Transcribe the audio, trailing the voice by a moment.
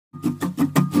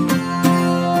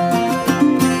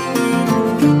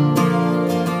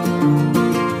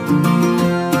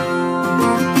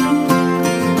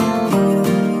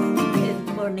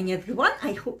Everyone,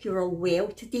 I hope you're all well.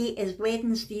 Today is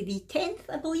Wednesday the 10th,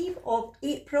 I believe, of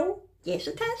April. Yes,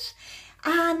 it is.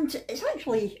 And it's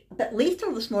actually a bit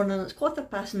later this morning. It's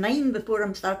 9:15 before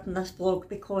I'm starting this vlog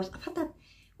because I've had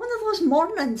one of those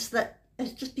mornings that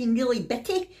has just been really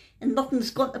bitty and nothing's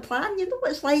gone to plan. You know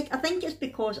what it's like? I think it's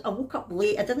because I woke up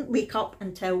late. I didn't wake up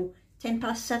until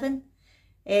 7:10.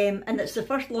 And it's the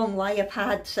first long lie I've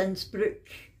had since Brooke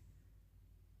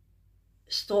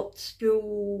stopped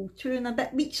school 2 and a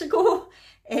bit weeks ago,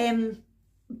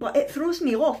 but it throws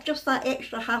me off, just that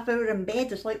extra half hour in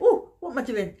bed. It's like, oh, what am I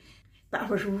doing? But I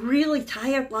was really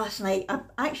tired last night. I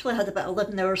actually had about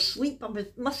 11 hours sleep.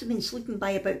 Must have been sleeping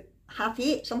by about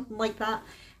 8:30, something like that.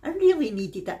 I really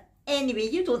needed it. Anyway,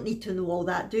 you don't need to know all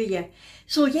that, do you?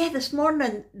 So yeah, this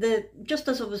morning, just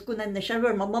as I was going in the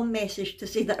shower, my mum messaged to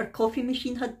say that her coffee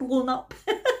machine had blown up.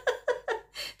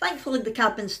 Thankfully the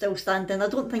cabin's still standing. I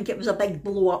don't think it was a big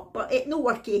blow up, but it no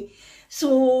worky.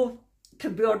 So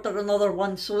could we order another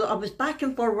one? So I was back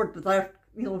and forward with her,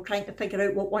 you know, trying to figure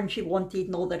out what one she wanted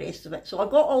and all the rest of it. So I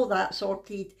got all that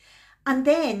sorted. And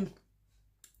then,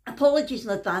 apologies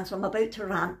in advance, I'm about to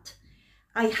rant.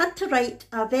 I had to write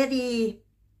a very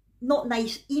not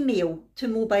nice email to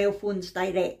Mobile Phones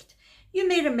Direct. You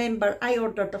may remember I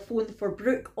ordered a phone for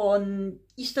Brooke on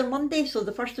Easter Monday, so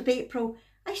the 1st of April.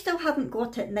 I still haven't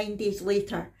got it 9 days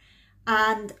later,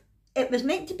 and it was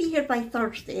meant to be here by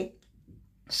Thursday.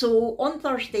 So on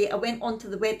Thursday I went onto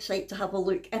the website to have a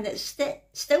look, and it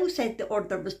still said the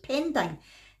order was pending.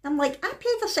 And I'm like, I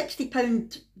paid a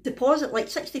 £60 deposit, like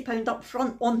 £60 up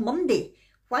front on Monday.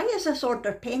 Why is this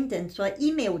order pending? So I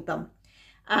emailed them,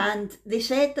 and they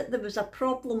said that there was a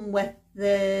problem with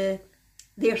their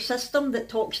system that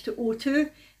talks to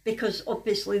O2, because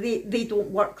obviously they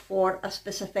don't work for a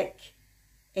specific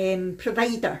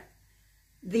provider.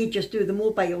 They just do the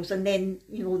mobiles, and then,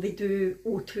 you know, they do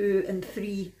O2 and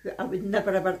 3. I would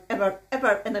never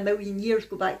ever in a million years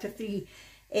go back to 3,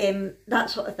 that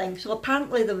sort of thing. So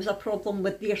apparently there was a problem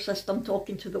with their system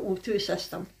talking to the O2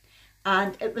 system,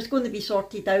 and it was going to be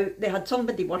sorted out. They had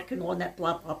somebody working on it,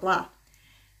 blah blah blah.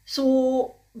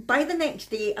 So by the next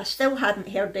day I still hadn't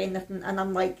heard anything, and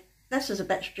I'm like, this is a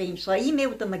bit strange. So I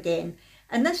emailed them again.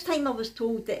 And this time I was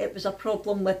told that it was a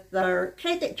problem with their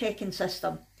credit checking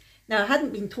system. Now, I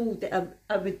hadn't been told that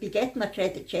I would be getting a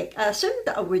credit check. I assumed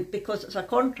that I would because it's a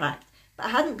contract, but I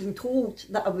hadn't been told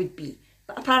that I would be.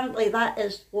 But apparently that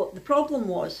is what the problem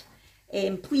was.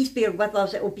 Please bear with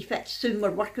us, it will be fixed soon,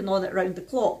 we're working on it round the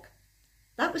clock.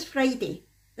 That was Friday.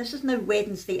 This is now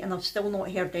Wednesday and I've still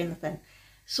not heard anything.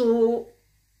 So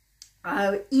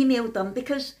I emailed them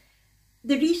because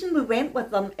the reason we went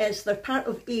with them is they're part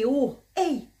of AO.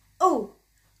 AO,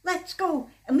 let's go.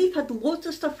 And we've had loads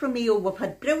of stuff from AO. We've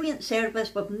had brilliant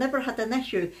service. We've never had an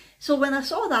issue. So when I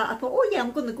saw that, I thought, oh yeah,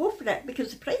 I'm going to go for it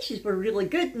because the prices were really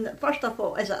good. And at first I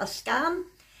thought, is it a scam?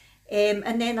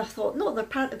 And then I thought, no, they're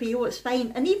part of AO, it's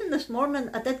fine. And even this morning,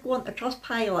 I did go onto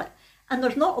Trustpilot, and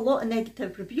there's not a lot of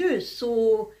negative reviews.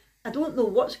 So I don't know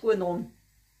what's going on.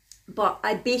 But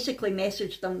I basically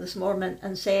messaged them this morning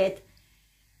and said,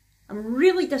 I'm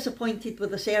really disappointed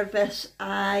with the service.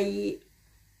 I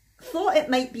thought it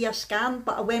might be a scam,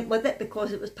 but I went with it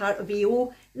because it was part of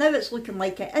AO. Now it's looking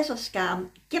like it is a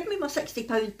scam. Give me my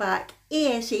 £60 back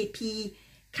ASAP,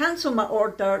 cancel my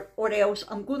order, or else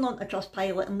I'm going on to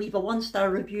Trustpilot and leave a 1-star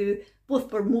review, both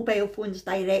for Mobile Phones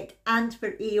Direct and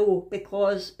for AO,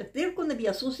 because if they're going to be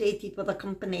associated with a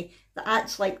company that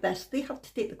acts like this, they have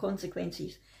to take the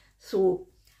consequences. So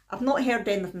I've not heard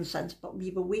anything since, but we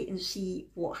will wait and see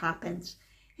what happens.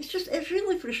 It's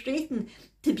really frustrating.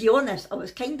 To be honest, I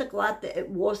was kind of glad that it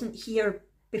wasn't here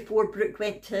before Brooke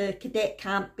went to cadet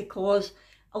camp, because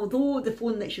although the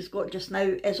phone that she's got just now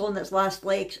is on its last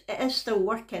legs, it is still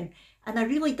working. And I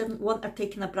really didn't want her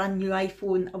taking a brand new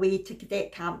iPhone away to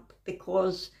cadet camp,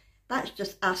 because that's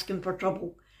just asking for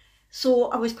trouble. So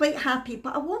I was quite happy,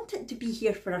 but I want it to be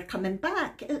here for her coming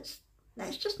back. It's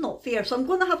just not fair. So I'm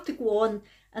going to have to go on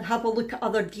and have a look at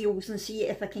other deals and see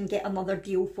if I can get another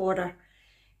deal for her.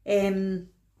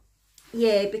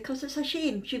 Yeah, because it's a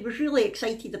shame. She was really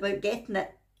excited about getting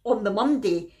it on the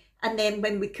Monday, and then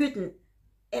when we couldn't,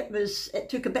 it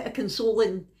took a bit of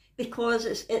consoling, because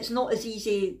it's not as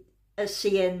easy as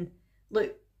saying,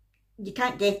 look, you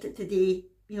can't get it today,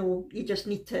 you know, you just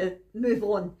need to move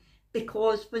on.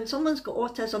 Because when someone's got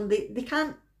autism,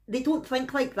 they don't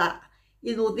think like that.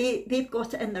 You know, they've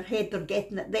got it in their head they're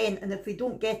getting it then, and if they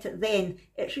don't get it then,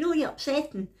 it's really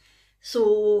upsetting.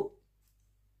 So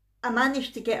I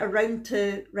managed to get around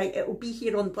to, right, it'll be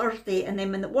here on Thursday, and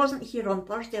then when it wasn't here on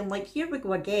Thursday, I'm like, here we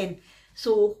go again.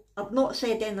 So I've not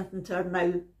said anything to her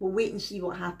now. We'll wait and see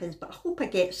what happens, but I hope I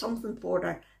get something for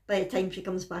her by the time she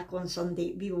comes back on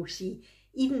Sunday. We will see.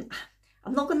 Even,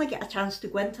 I'm not going to get a chance to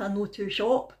go into a no-2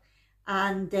 shop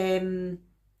and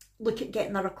look at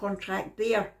getting her a contract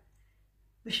there.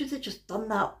 We should have just done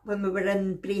that when we were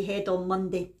in Braehead on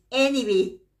Monday.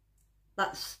 Anyway,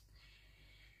 that's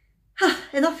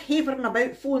enough havering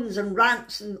about phones and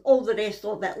rants and all the rest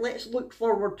of it. Let's look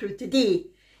forward to today.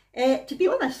 To be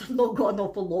honest, I've not got an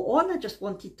awful lot on. I just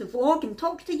wanted to vlog and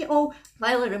talk to you all.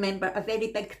 While I remember, a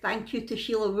very big thank you to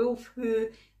Sheila Wolfe, who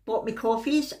bought me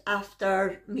coffees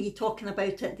after me talking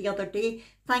about it the other day.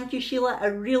 Thank you, Sheila. I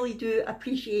really do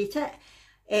appreciate it.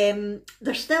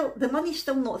 The money's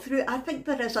still not through. I think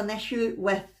there is an issue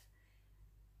with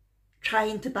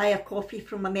trying to buy a coffee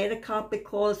from America,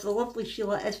 because the lovely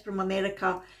Sheila is from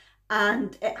America,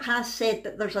 and it has said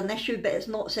that there's an issue, but it's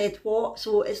not said what.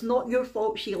 So it's not your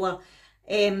fault, Sheila.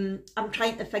 I'm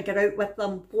trying to figure out with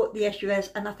them what the issue is,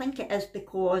 and I think it is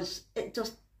because it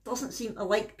just doesn't seem to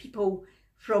like people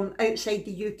from outside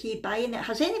the UK buying it.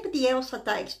 Has anybody else had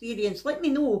that experience? Let me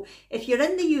know. If you're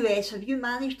in the US, have you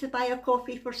managed to buy a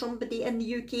coffee for somebody in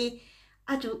the UK?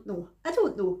 I don't know.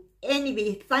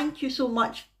 Anyway, thank you so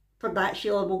much for that,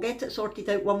 Sheila. We'll get it sorted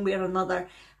out one way or another,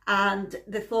 and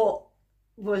the thought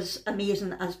was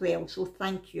amazing as well, so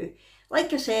thank you.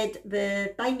 Like I said,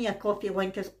 the Buy Me a Coffee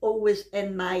link is always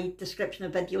in my description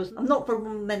of videos. I'm not for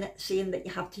 1 minute saying that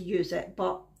you have to use it,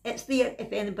 but it's there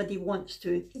if anybody wants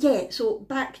to. Yeah, so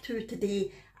back to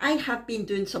today. I have been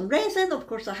doing some resin, of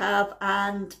course I have,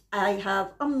 and I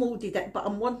have unmolded it, but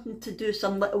I'm wanting to do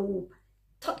some little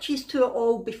touches to it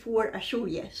all before I show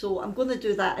you. So I'm going to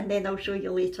do that, and then I'll show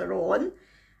you later on.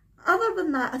 Other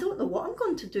than that, I don't know what I'm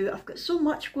going to do. I've got so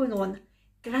much going on.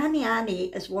 Granny Annie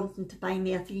is wanting to buy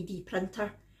me a 3D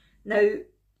printer. Now,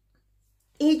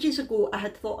 ages ago I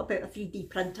had thought about a 3D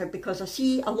printer because I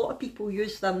see a lot of people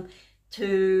use them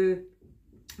to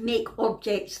make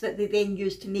objects that they then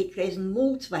use to make resin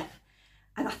moulds with.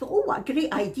 And I thought, oh, what a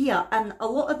great idea. And a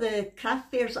lot of the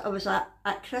craft fairs that I was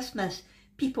at Christmas,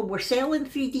 people were selling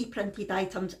 3D printed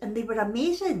items, and they were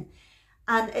amazing.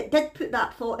 And it did put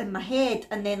that thought in my head,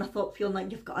 and then I thought, Fiona,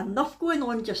 you've got enough going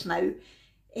on just now.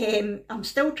 I'm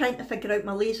still trying to figure out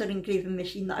my laser engraving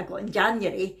machine that I got in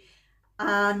January,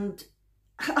 and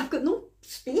I've got no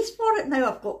space for it now.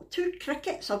 I've got 2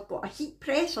 Cricuts, I've got a heat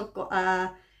press, I've got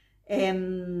a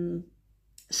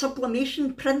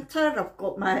sublimation printer, I've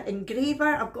got my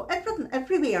engraver, I've got everything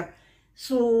everywhere.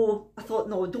 So I thought,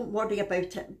 no, don't worry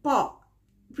about it. But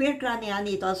where Granny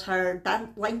Annie does her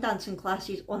line dancing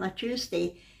classes on a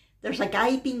Tuesday, there's a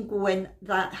guy been going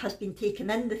that has been taking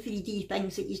in the 3D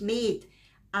things that he's made.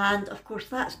 And of course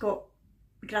that's got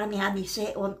Granny Annie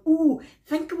set on, oh,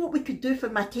 think of what we could do for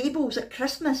my tables at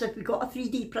Christmas if we got a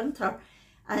 3D printer.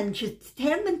 And she's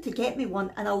determined to get me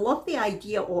one, and I love the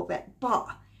idea of it, but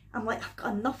I'm like, I've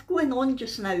got enough going on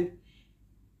just now.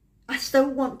 I still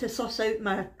want to suss out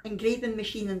my engraving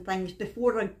machine and things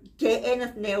before I get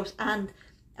anything else, and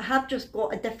I have just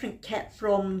got a different kit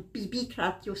from BB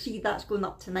Craft. You'll see that's going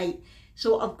up tonight.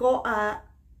 So I've got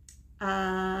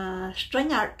a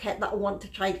string art kit that I want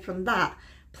to try from that.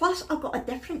 Plus I've got a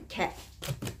different kit.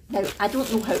 Now I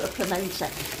don't know how to pronounce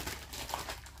it.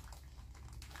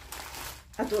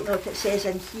 I don't know if it says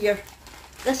in here.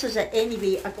 This is it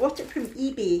anyway. I got it from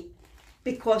eBay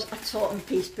because I saw it on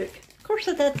Facebook. Of course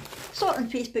I did. Saw it on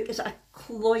Facebook. Is it a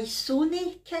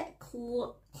cloisonne kit?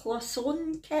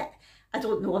 Cloisonne kit? I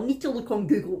don't know. I need to look on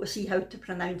Google to see how to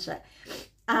pronounce it.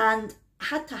 And I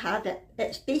had to have it.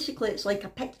 It's basically, it's like a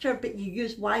picture, but you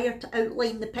use wire to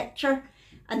outline the picture,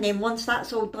 and then once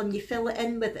that's all done, you fill it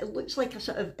in with, it looks like a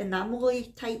sort of enamel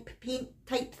type paint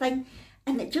type thing,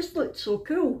 and it just looked so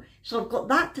cool. So I've got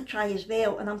that to try as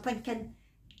well, and I'm thinking,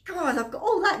 God, I've got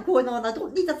all that going on. I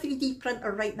don't need a 3D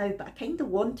printer right now, but I kind of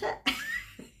want it.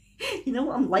 You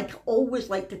know, I'm like, always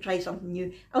like to try something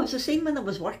new. I was the same when I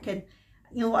was working.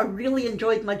 You know, I really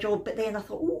enjoyed my job, but then I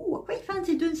thought, oh, I quite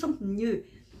fancy doing something new.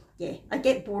 Yeah, I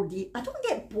get bored. I don't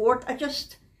get bored, I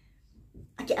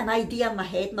get an idea in my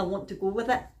head and I want to go with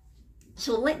it.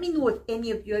 So let me know if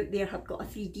any of you out there have got a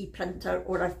 3D printer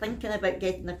or are thinking about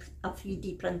getting a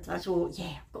 3D printer. So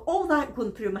yeah, I've got all that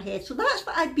going through my head. So that's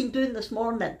what I've been doing this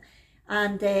morning.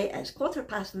 And it's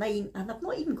 9:15 and I've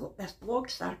not even got this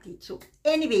vlog started. So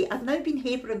anyway, I've now been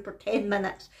havering for 10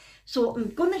 minutes. So I'm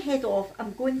going to head off.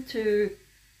 I'm going to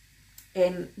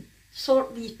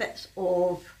sort these bits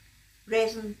of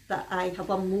resin that I have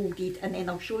unmolded, and then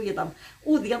I'll show you them.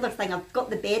 Oh, the other thing, I've got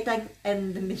the bedding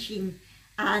in the machine,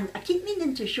 And I keep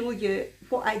meaning to show you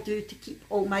what I do to keep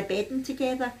all my bedding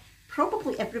together.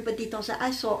 Probably everybody does it.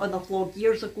 I saw it on a vlog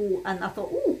years ago and I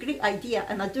thought, oh, great idea,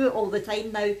 and I do it all the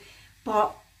time now.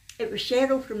 But it was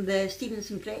Cheryl from the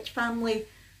Stevenson Gretsch family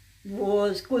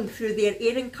was going through their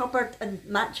airing cupboard and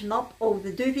matching up all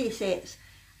the duvet sets.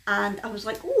 And I was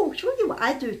like, oh, I'll show you what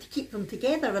I do to keep them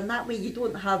together, and that way you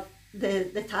don't have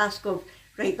the task of,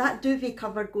 right, that duvet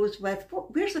cover goes with,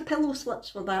 where's the pillow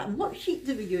slips for that, and what sheet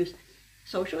do we use?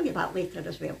 So I'll show you that later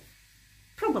as well.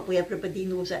 Probably everybody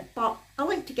knows it, but I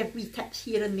like to give wee tips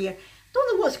here and there.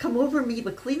 Don't know what's come over me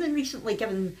with cleaning recently,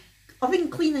 giving oven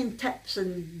cleaning tips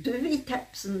and duvet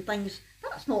tips and things.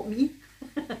 That's not me.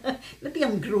 Maybe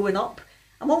I'm growing up.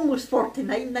 I'm almost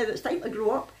 49 now, it's time to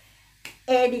grow up.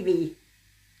 Anyway,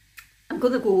 I'm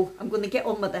going to go, I'm going to get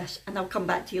on with this, and I'll come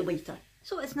back to you later.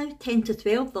 So it's now 10 to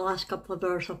 12, the last couple of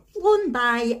hours have flown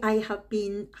by. I have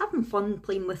been having fun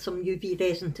playing with some UV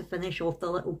resin to finish off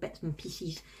the little bits and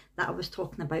pieces that I was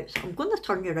talking about. So I'm going to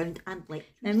turn you around and like.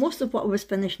 Now most of what I was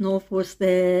finishing off was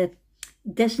the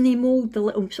Disney mould, the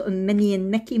little sort of Minnie and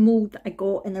Mickey mould that I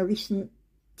got in a recent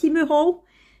Temu haul.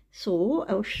 So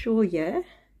I'll show you.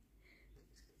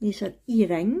 These are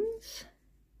earrings.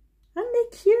 Aren't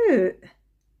they cute?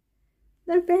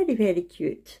 They're very, very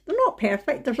cute. They're not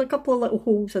perfect. There's a couple of little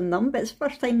holes in them, but it's the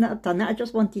first time that I've done it. I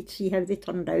just wanted to see how they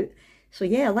turned out. So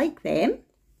yeah, I like them.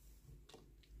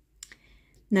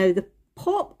 Now the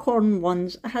popcorn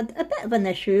ones, I had a bit of an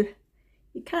issue.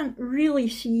 You can't really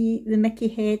see the Mickey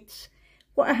heads.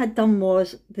 What I had done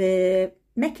was the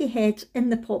Mickey heads in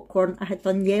the popcorn, I had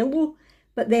done yellow,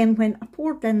 but then when I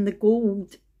poured in the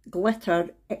gold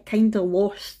glitter, it kind of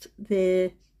lost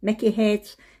the Mickey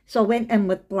heads. So I went in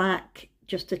with black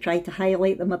just to try to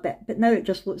highlight them a bit, but now it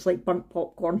just looks like burnt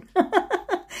popcorn.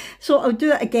 So I'll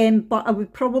do it again, but I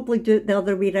would probably do it the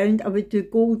other way around. I would do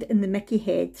gold in the Mickey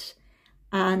heads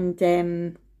and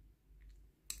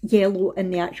yellow in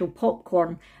the actual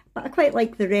popcorn. But I quite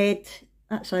like the red.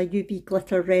 That's a UV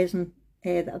glitter resin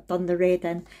that I've done the red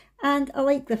in. And I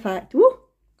like the fact, whoa,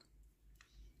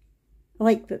 I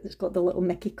like that it's got the little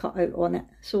Mickey cut out on it.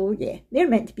 So yeah, they're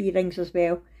meant to be earrings as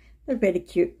well. They're very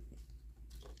cute.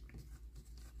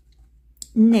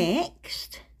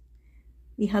 Next,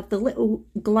 we have the little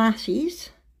glasses,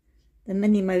 the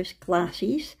Minnie Mouse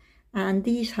glasses, and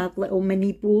these have little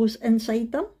mini bows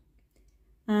inside them.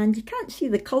 And you can't see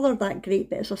the colour that great,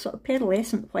 but it's a sort of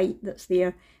pearlescent white that's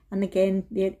there. And again,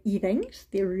 they're earrings.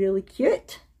 They're really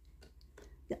cute.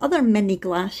 The other mini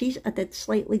glasses I did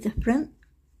slightly different.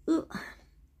 Ooh.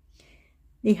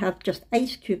 They have just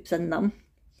ice cubes in them.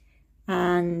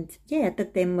 And yeah, I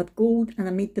did them with gold, and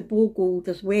I made the bow gold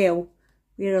as well.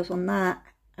 Whereas on that,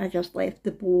 I just left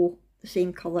the bow the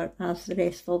same colour as the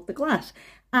rest of the glass.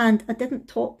 And I didn't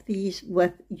top these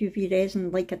with UV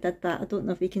resin like I did that. I don't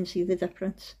know if you can see the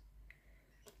difference.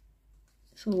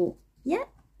 So yeah,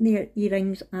 they're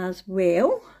earrings as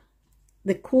well.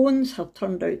 The cones have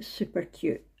turned out super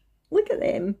cute. Look at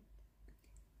them.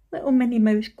 Little Minnie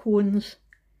Mouse cones.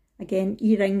 Again,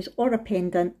 earrings or a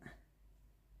pendant.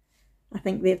 I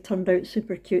think they've turned out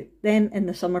super cute. Them in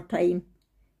the summertime.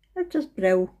 They're just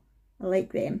brilliant. I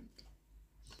like them.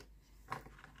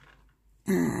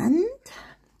 And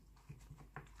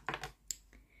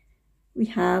we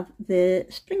have the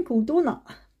sprinkle donut,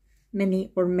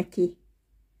 Minnie or Mickey.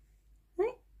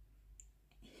 Right?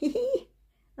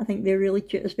 I think they're really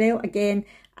cute as well. Again,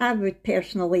 I would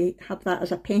personally have that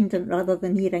as a pendant rather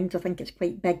than earrings. I think it's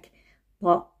quite big,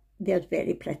 but they're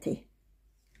very pretty.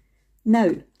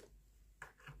 Now,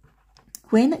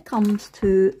 when it comes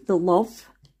to the love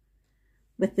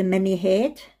with the mini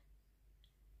head,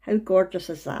 how gorgeous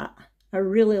is that? I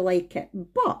really like it.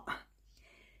 But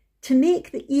to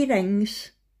make the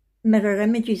earrings mirror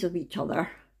images of each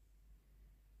other,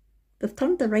 they've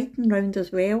turned the writing round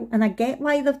as well. And I get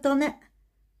why they've done it,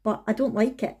 but I don't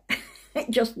like it. It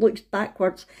just looks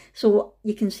backwards. So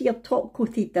you can see I've top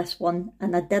coated this one,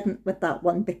 and I didn't with that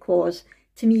one because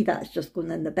to me that's just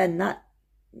going in the bin. That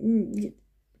you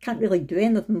can't really do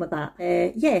anything with that.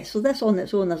 Yeah, so this on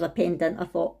its own as a pendant I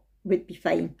thought would be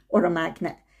fine, or a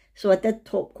magnet. So I did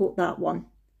top coat that one,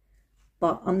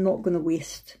 but I'm not going to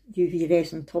waste UV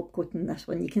resin top coating this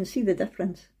one. You can see the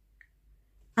difference.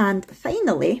 And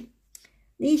finally,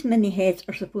 these mini heads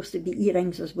are supposed to be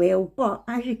earrings as well, but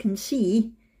as you can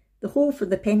see, the hole for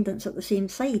the pendant's at the same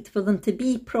side. For them to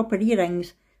be proper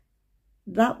earrings,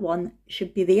 that one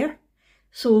should be there.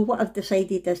 So what I've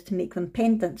decided is to make them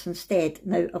pendants instead.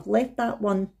 Now I've left that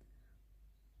one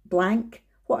blank.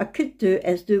 What I could do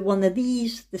is do one of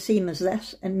these the same as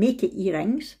this and make it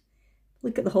earrings.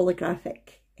 Look at the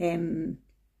holographic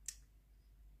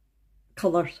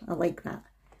colours, I like that.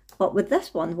 But with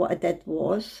this one, what I did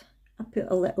was I put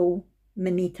a little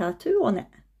mini tattoo on it.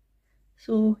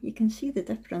 So you can see the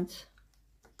difference.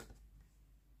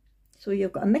 So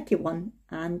you've got a Mickey one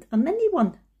and a mini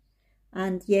one.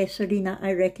 And yes, Serena,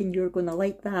 I reckon you're going to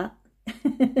like that.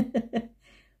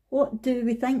 What do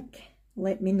we think?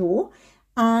 Let me know.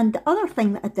 And the other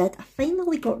thing that I did, I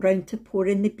finally got round to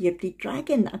pouring the Bearded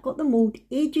Dragon. I got the mould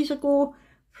ages ago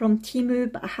from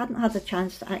Temu, but I hadn't had a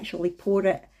chance to actually pour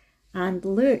it. And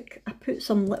look, I put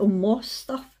some little moss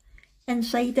stuff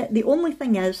inside it. The only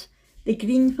thing is, the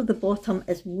green for the bottom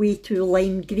is way too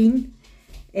lime green.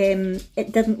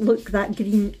 It didn't look that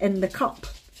green in the cup.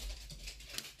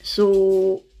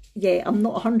 So yeah, I'm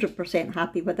not 100%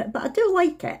 happy with it, but I do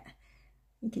like it.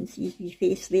 You can see his wee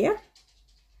face there.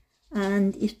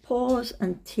 And his paws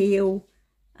and tail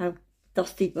I've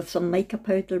dusted with some mica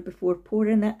powder before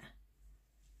pouring it.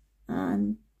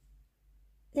 And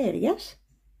there he is.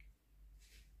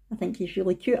 I think he's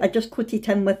really cute. I just coated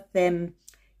him with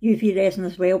UV resin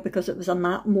as well because it was a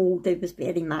matte mould. It was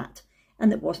very matte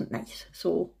and it wasn't nice.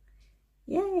 So,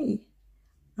 yay.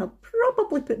 I'll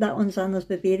probably put that on Xana's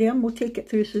vivarium. We'll take it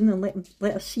through soon and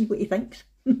let us see what he thinks.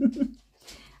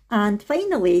 And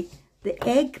finally, the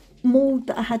egg mould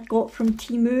that I had got from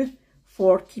Temu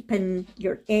for keeping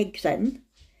your eggs in.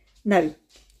 Now,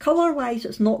 colour-wise,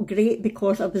 it's not great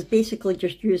because I was basically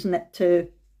just using it to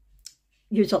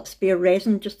use up spare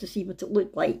resin just to see what it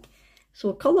looked like.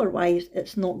 So colour-wise,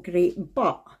 it's not great,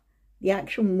 but the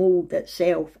actual mould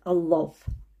itself, I love.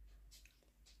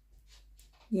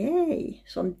 Yay!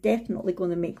 So I'm definitely going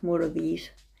to make more of these.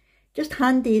 Just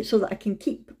handy so that I can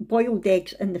keep boiled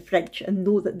eggs in the fridge and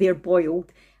know that they're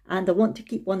boiled. And I want to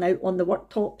keep one out on the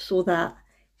worktop so that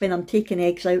when I'm taking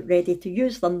eggs out ready to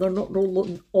use them, they're not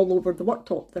rolling all over the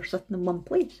worktop. They're sitting in one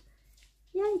place.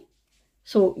 Yay!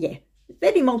 So yeah,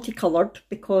 very multicoloured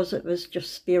because it was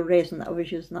just spare resin that I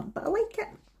was using up, but I like it.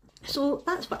 So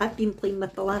that's what I've been playing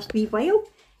with the last wee while.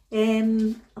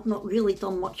 I've not really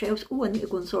done much else. Oh, I need to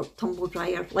go and sort tumble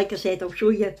dryer. Like I said, I'll show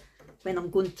you when I'm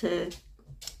going to...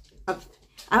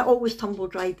 I always tumble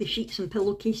dry the sheets and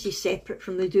pillowcases separate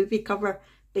from the duvet cover,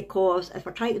 because if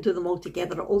I try to do them all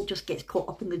together, it all just gets caught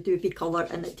up in the duvet colour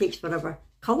and it takes forever.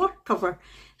 Cover.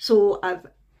 So I've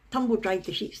tumble dried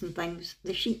the sheets and things,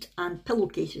 the sheet and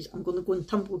pillowcases. I'm going to go and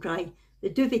tumble dry the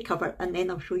duvet cover and then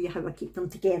I'll show you how I keep them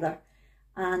together.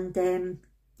 And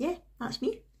yeah, that's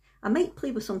me. I might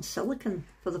play with some silicone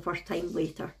for the first time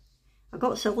later. I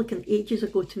got silicone ages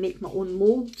ago to make my own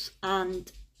moulds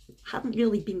and haven't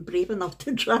really been brave enough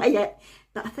to try it,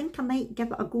 but I think I might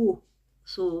give it a go.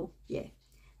 So yeah,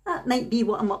 that might be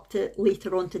what I'm up to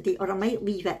later on today, or I might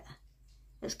leave it.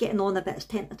 It's getting on a bit, it's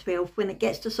 10 to 12. When it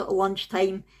gets to sort of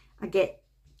lunchtime, I get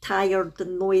tired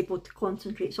and not able to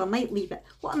concentrate, so I might leave it.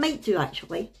 What I might do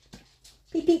actually,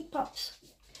 beep beep pups.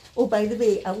 Oh, by the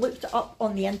way, I looked it up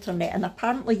on the internet and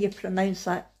apparently you pronounce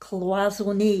that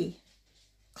cloisonné.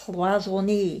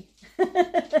 Cloisonné.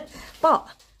 But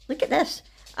look at this.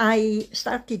 I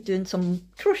started doing some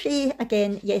crochet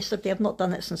again yesterday. I've not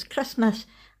done it since Christmas,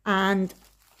 and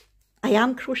I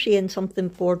am crocheting something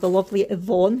for the lovely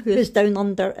Yvonne, who is down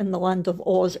under in the land of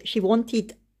Oz. She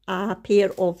wanted a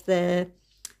pair of the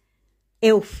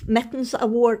elf mittens that I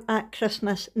wore at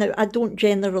Christmas. Now, I don't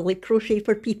generally crochet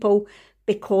for people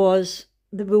because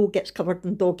the wool gets covered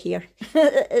in dog hair.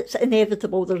 It's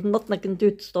inevitable. There's nothing I can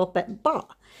do to stop it. But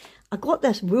I got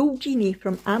this wool genie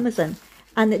from Amazon,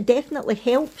 and it definitely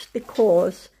helps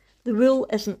because the wool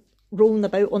isn't rolling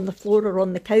about on the floor or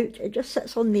on the couch. It just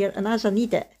sits on there, and as I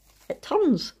need it, it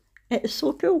turns. It is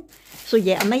so cool. So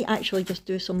yeah, I might actually just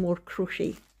do some more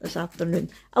crochet this afternoon.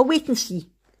 I'll wait and see.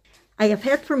 I have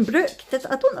heard from Brooke.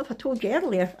 I don't know if I told you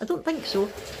earlier. I don't think so.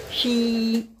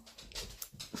 She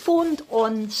phoned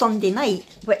on Sunday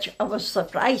night, which I was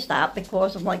surprised at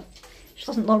because I'm like, she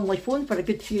doesn't normally phone for a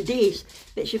good few days.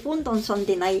 But she phoned on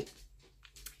Sunday night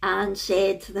and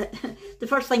said that the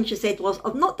first thing she said was,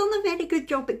 I've not done a very good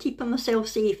job at keeping myself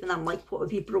safe. And I'm like, what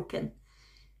have you broken?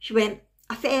 She went,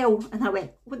 I fell. And I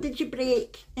went, what did you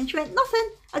break? And she went,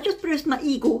 nothing. I just bruised my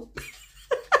ego.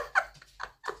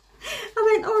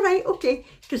 I went, all right, okay.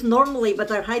 Because normally with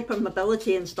her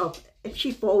hypermobility and stuff, if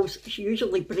she falls, she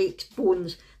usually breaks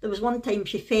bones. There was one time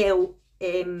she fell,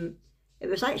 it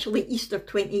was actually Easter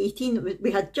 2018.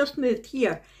 We had just moved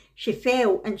here. She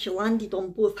fell and she landed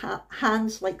on both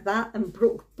hands like that and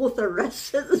broke both her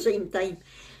wrists at the same time.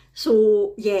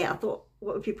 So yeah, I thought,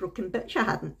 what have you broken? But she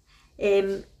hadn't.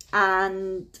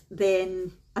 And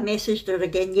then I messaged her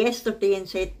again yesterday and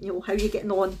said, you know, how are you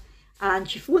getting on? And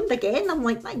she phoned again. I'm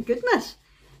like, my goodness.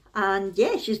 And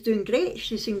yeah, she's doing great.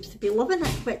 She seems to be loving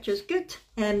it, which is good.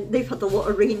 They've had a lot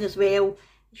of rain as well.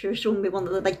 She was showing me one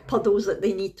of the big puddles that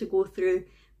they need to go through.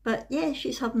 But yeah,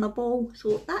 she's having a ball,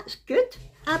 so that's good.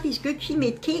 Abby's good. She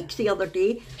made cakes the other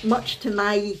day, much to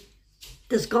my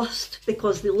disgust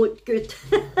because they looked good.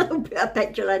 I'll put a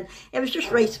picture in. It was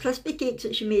just Rice Krispie cakes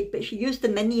that she made, but she used the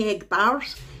mini egg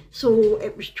bars. So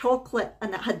it was chocolate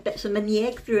and it had bits of mini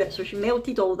egg through it. So she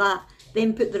melted all that,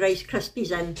 then put the Rice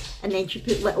Krispies in, and then she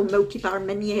put little Milky Bar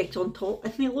mini eggs on top,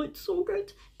 and they looked so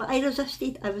good. But I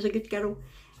resisted. I was a good girl.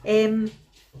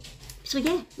 So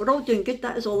yeah, we're all doing good.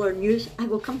 That is all our news. I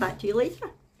will come back to you later.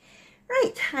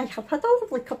 Right, I have had a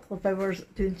lovely couple of hours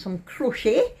doing some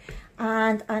crochet,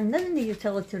 and I'm now in the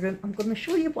utility room. I'm going to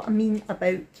show you what I mean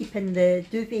about keeping the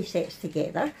duvet sets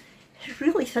together. It's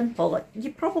really simple.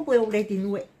 You probably already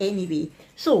know it anyway.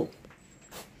 So,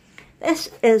 this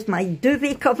is my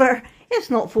duvet cover. It's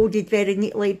not folded very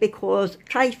neatly because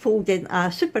try folding a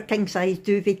super king size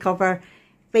duvet cover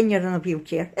when you're in a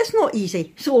wheelchair. It's not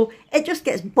easy. So it just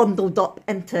gets bundled up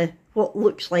into what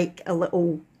looks like a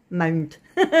little mound.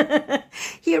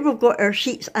 Here we've got our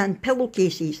sheets and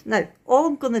pillowcases. Now, all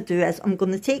I'm going to do is I'm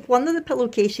going to take one of the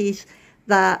pillowcases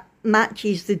that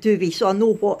matches the duvet so I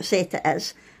know what set it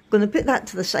is. I'm going to put that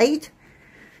to the side.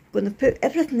 I'm going to put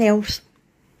everything else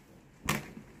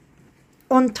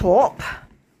on top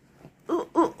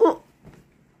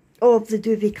of the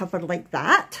duvet cover like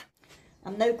that.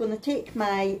 I'm now going to take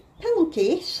my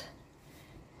pillowcase,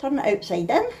 turn it outside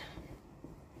in,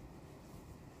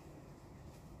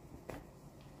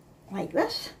 like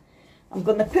this. I'm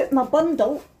going to put my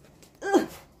bundle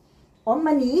on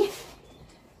my knee.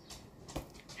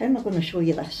 How am I going to show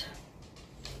you this?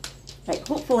 Right,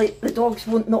 hopefully the dogs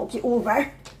won't knock you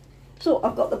over. So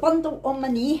I've got the bundle on my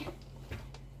knee.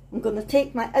 I'm going to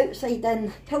take my outside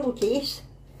in pillowcase.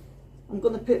 I'm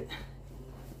going to put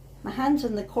my hands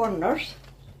in the corners,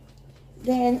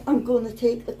 then I'm going to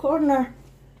take the corner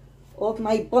of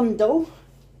my bundle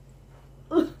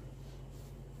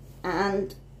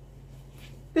and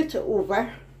put it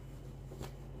over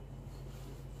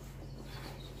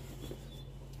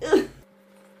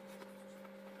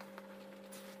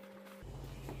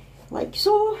like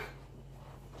so,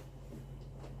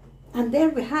 and there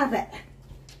we have it.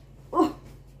 Oh.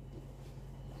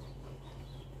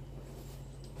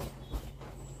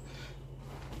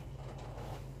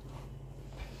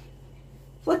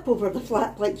 Flip over the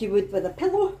flap like you would with a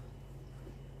pillow,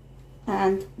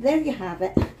 and there you have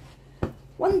it.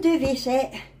 One duvet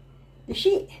set, the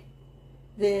sheet,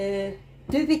 the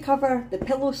duvet cover, the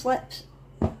pillow slips,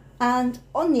 and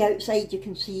on the outside you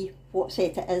can see what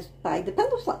set it is by the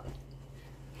pillow slip.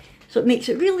 So it makes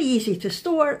it really easy to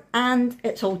store, and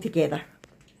it's all together.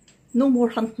 No more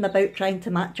hunting about trying to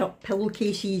match up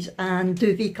pillowcases and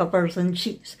duvet covers and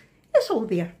sheets. It's all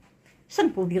there.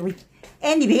 Simple really.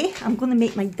 Anyway, I'm going to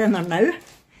make my dinner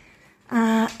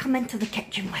now. Come into the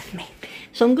kitchen with me.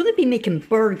 So I'm going to be making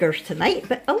burgers tonight,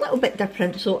 but a little bit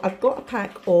different. So I've got a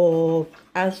pack of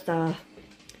Asda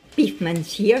beef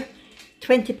mince here.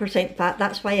 20% fat.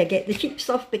 That's why I get the cheap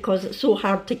stuff, because it's so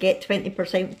hard to get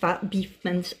 20% fat beef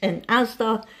mince in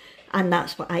Asda. And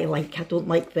that's what I like. I don't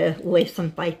like the less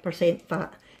than 5%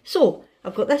 fat. So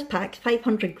I've got this pack,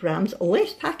 500 grams,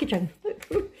 less packaging.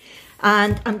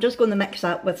 And I'm just going to mix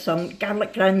that with some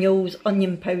garlic granules,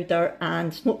 onion powder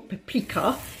and smoked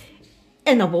paprika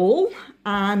in a bowl.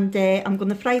 And I'm going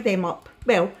to fry them up.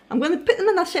 Well, I'm going to put them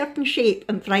in a certain shape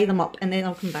and fry them up, and then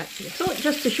I'll come back to you. So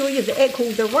just to show you the egg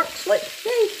holder works, look,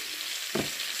 yay!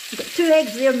 I've got 2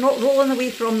 eggs there not rolling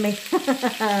away from me.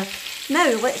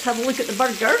 Now let's have a look at the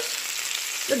burgers.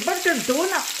 The burger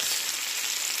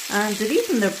donuts. And the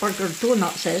reason they're burger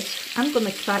donuts is I'm going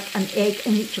to crack an egg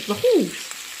in each of the holes.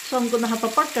 So I'm going to have a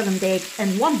burger and egg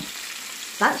in one.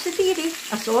 That's the theory.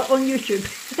 I saw it on YouTube.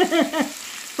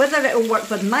 Whether it'll work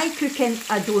with my cooking,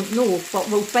 I don't know, but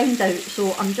we'll find out.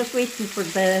 So I'm just waiting for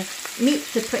the meat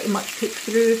to pretty much cook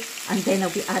through, and then I'll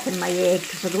be adding my egg,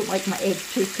 because I don't like my egg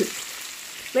too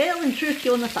cooked. Well, in true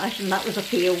Fiona fashion, that was a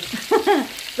fail.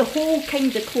 The hole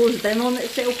kind of closed in on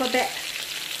itself a bit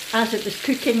as it was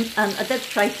cooking, and I did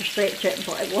try to stretch it,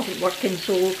 but it wasn't working.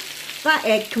 So that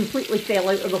egg completely fell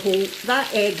out of the hole.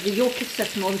 That egg, the yolk is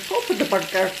sitting on top of the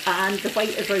burger, and the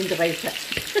white is round about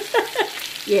it.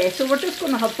 Yeah, so we're just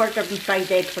going to have burger and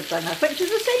fried egg for dinner, which is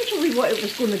essentially what it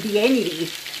was going to be anyway.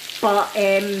 But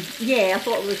yeah, I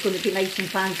thought it was going to be nice and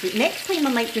fancy. Next time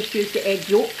I might just use the egg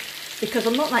yolk, because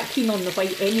I'm not that keen on the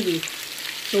white anyway.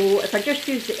 So if I just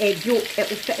use the egg yolk, it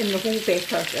will fit in the hole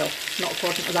better. Well, not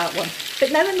according to that one.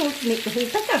 But now I know to make the hole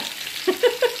bigger.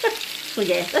 So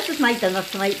yeah, this is my dinner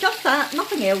tonight. Just that,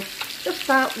 nothing else. Just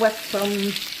that with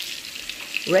some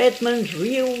Redmond's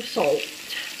real salt.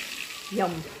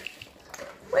 Yum.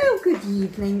 Well, good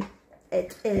evening.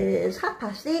 It is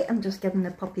 8:30. I'm just giving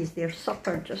the puppies their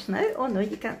supper just now. Oh no,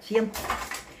 you can't see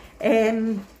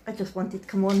them. I just wanted to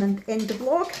come on and end the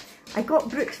vlog. I got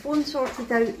Brooke's phone sorted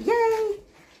out. Yay!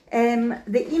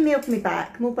 They emailed me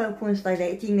back. Mobile Phones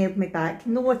Direct emailed me back.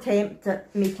 No attempt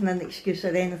at making an excuse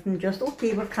or anything. Just,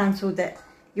 okay, we've cancelled it.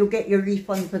 You'll get your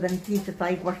refund within 3 to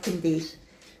 5 working days.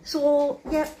 So,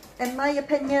 yeah, in my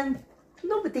opinion,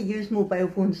 nobody used Mobile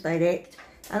Phones Direct.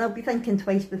 And I'll be thinking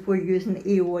twice before using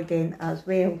AO again as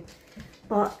well.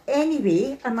 But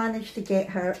anyway, I managed to get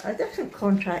her a different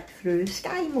contract through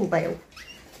Sky Mobile,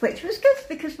 which was good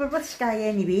because we're with Sky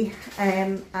anyway.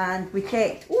 And we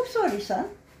checked, oh sorry son,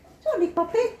 sorry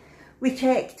puppy. We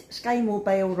checked Sky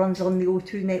Mobile runs on the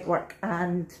O2 network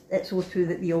and it's O2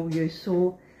 that we all use.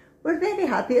 So we're very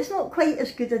happy. It's not quite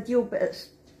as good a deal, but it's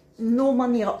no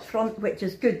money up front, which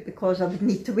is good because I would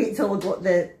need to wait till I got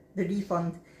the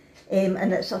refund.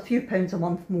 And it's a few pounds a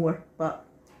month more, but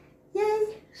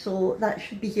yay, so that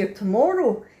should be here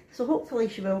tomorrow, so hopefully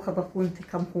she will have a phone to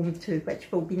come home to,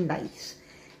 which will be nice.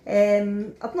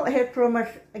 I've not heard from her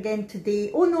again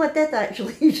today. Oh no, I did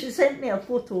actually. She sent me a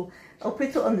photo. I'll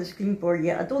put it on the screen for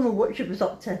you. I don't know what she was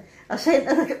up to. I sent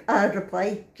her a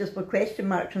reply just with question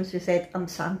marks and she said, I'm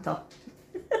Santa.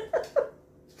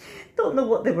 Don't know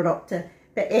what they were up to,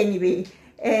 but anyway.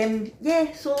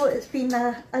 Yeah, so it's been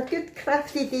a good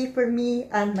crafty day for me,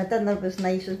 and my dinner was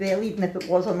nice as well, even if it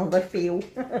was another fail.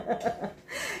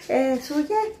 So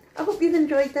yeah, I hope you've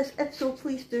enjoyed this. If so,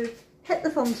 please do hit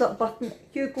the thumbs up button.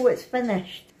 Hugo, it's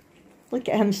finished. Look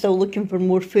at him still looking for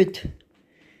more food.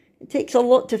 It takes a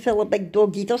lot to fill a big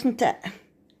doggy, doesn't it?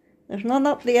 There's none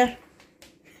up there.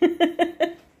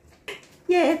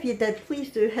 Yeah, if you did, please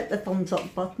do hit the thumbs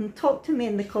up button. Talk to me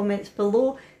in the comments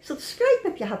below. Subscribe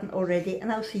if you haven't already,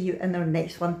 and I'll see you in our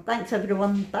next one. Thanks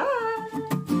everyone.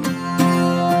 Bye.